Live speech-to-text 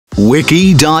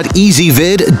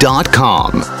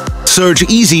wiki.ezvid.com. Search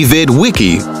Ezvid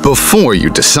Wiki before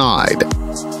you decide.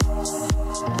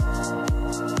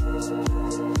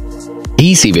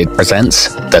 Ezvid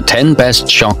presents the 10 best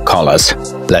shock collars.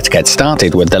 Let's get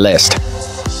started with the list.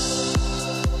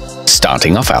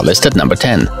 Starting off our list at number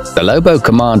 10, the Lobo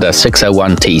Commander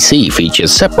 601TC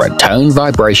features separate tone,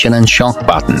 vibration and shock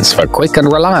buttons for quick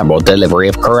and reliable delivery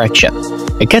of correction.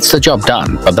 It gets the job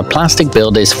done, but the plastic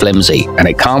build is flimsy and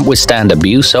it can't withstand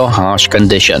abuse or harsh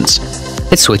conditions.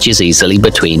 It switches easily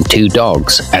between two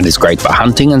dogs and is great for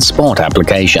hunting and sport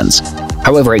applications.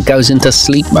 However, it goes into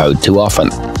sleep mode too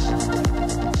often.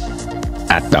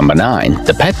 At number 9,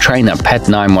 the Pet Trainer Pet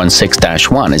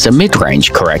 916-1 is a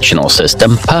mid-range correctional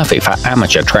system perfect for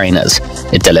amateur trainers.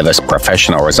 It delivers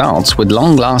professional results with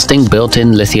long-lasting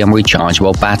built-in lithium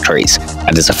rechargeable batteries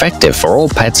and is effective for all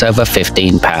pets over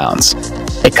 15 pounds.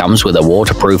 It comes with a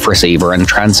waterproof receiver and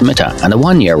transmitter and a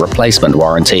 1-year replacement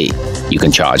warranty. You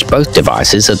can charge both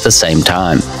devices at the same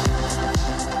time.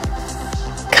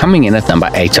 Coming in at number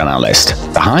 8 on our list,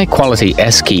 the high-quality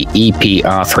Esky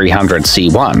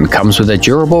EPR300C1 comes with a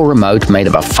durable remote made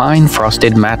of a fine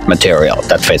frosted matte material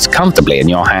that fits comfortably in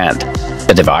your hand.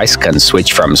 The device can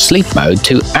switch from sleep mode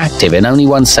to active in only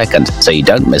 1 second, so you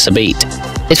don't miss a beat.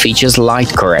 It features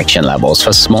light correction levels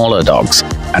for smaller dogs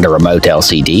and a remote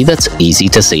LCD that's easy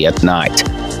to see at night,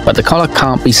 but the collar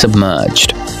can't be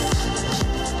submerged.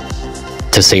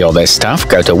 To see all this stuff,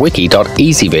 go to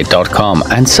wiki.ezvid.com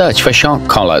and search for shock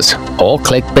collars, or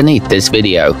click beneath this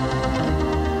video.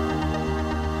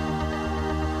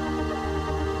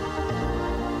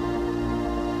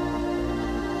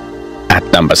 At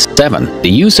number 7, the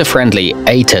user-friendly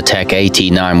ATATEC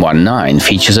AT919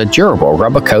 features a durable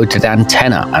rubber-coated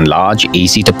antenna and large,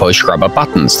 easy-to-push rubber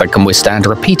buttons that can withstand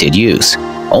repeated use.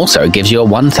 Also, it gives you a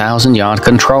 1,000-yard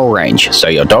control range, so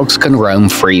your dogs can roam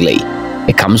freely.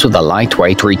 It comes with a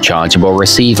lightweight rechargeable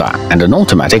receiver and an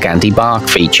automatic anti-bark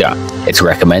feature. It's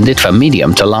recommended for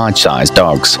medium to large-sized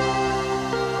dogs.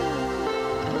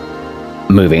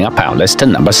 Moving up our list to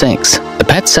number 6. The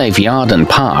PetSafe Yard and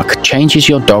Park changes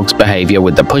your dog's behavior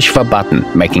with the push of a button,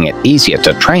 making it easier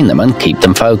to train them and keep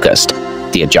them focused.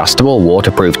 The adjustable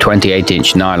waterproof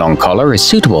 28-inch nylon collar is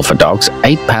suitable for dogs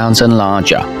 8 pounds and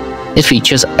larger. It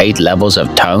features 8 levels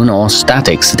of tone or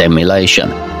static stimulation,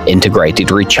 integrated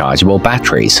rechargeable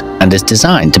batteries, and is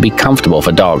designed to be comfortable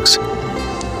for dogs.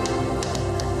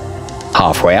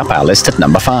 Halfway up our list at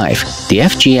number 5, the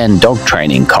FGN dog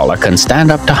training collar can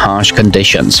stand up to harsh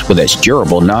conditions with its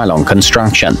durable nylon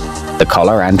construction. The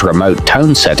collar and remote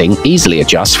tone setting easily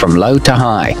adjusts from low to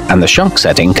high, and the shock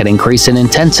setting can increase in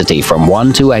intensity from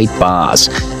 1 to 8 bars.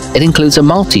 It includes a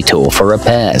multi-tool for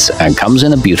repairs and comes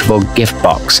in a beautiful gift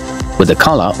box, with the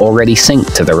collar already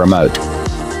synced to the remote.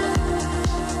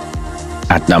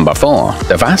 At number 4,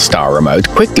 the Vastar remote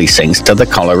quickly syncs to the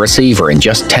collar receiver in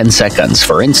just 10 seconds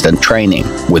for instant training.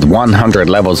 With 100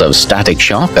 levels of static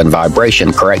shock and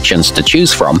vibration corrections to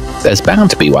choose from, there's bound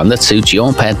to be one that suits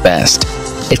your pet best.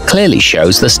 It clearly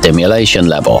shows the stimulation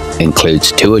level,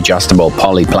 includes 2 adjustable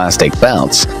polyplastic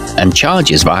belts, and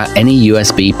charges via any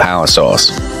USB power source.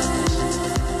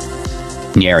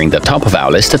 Nearing the top of our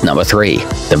list at number 3,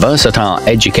 the versatile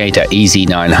Educator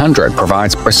EZ900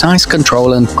 provides precise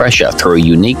control and pressure through a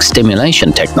unique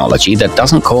stimulation technology that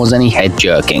doesn't cause any head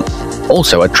jerking.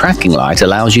 Also, a tracking light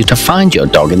allows you to find your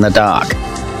dog in the dark.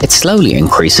 It slowly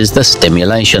increases the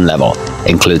stimulation level,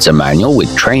 includes a manual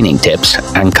with training tips,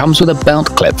 and comes with a belt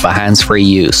clip for hands-free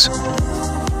use.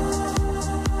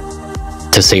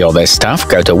 To see all this stuff,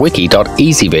 go to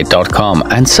wiki.ezvid.com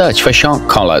and search for shock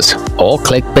collars, or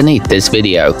click beneath this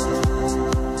video.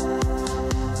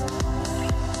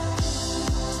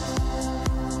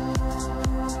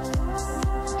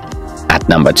 At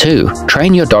number 2,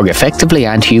 train your dog effectively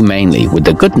and humanely with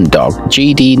the Good 'n Dog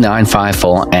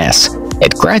GD954S.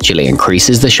 It gradually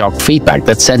increases the shock feedback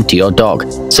that's sent to your dog,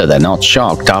 so they're not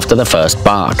shocked after the first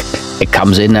bark. It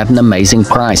comes in at an amazing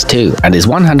price too, and is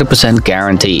 100%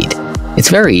 guaranteed. It's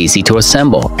very easy to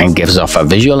assemble and gives off a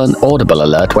visual and audible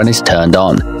alert when it's turned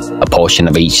on. A portion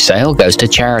of each sale goes to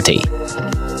charity.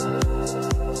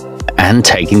 And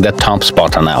taking the top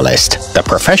spot on our list, the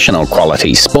professional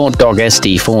quality Sport Dog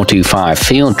SD425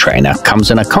 Field Trainer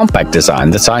comes in a compact design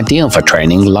that's ideal for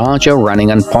training larger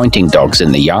running and pointing dogs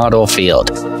in the yard or field.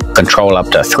 Control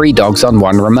up to 3 dogs on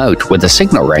 1 remote with a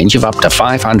signal range of up to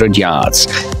 500 yards.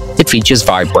 It features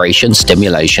vibration,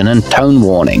 stimulation and tone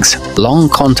warnings, long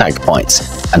contact points,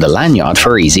 and a lanyard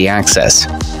for easy access.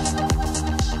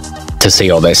 To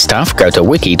see all this stuff, go to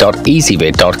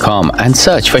wiki.ezvid.com and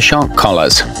search for shock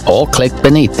collars, or click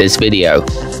beneath this video.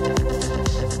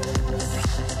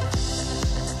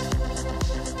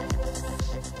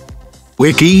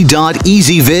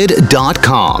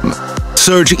 wiki.ezvid.com.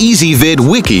 Search EasyVid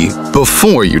Wiki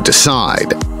before you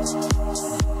decide.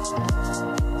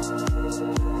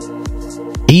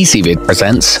 EasyVid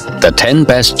presents the 10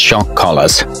 best shock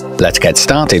collars. Let's get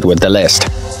started with the list.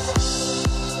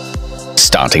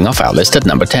 Starting off our list at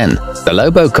number 10, the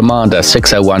Lobo Commander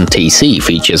 601TC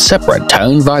features separate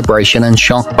tone, vibration and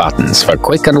shock buttons for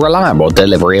quick and reliable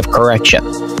delivery of correction.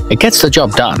 It gets the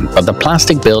job done, but the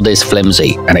plastic build is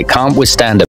flimsy and it can't withstand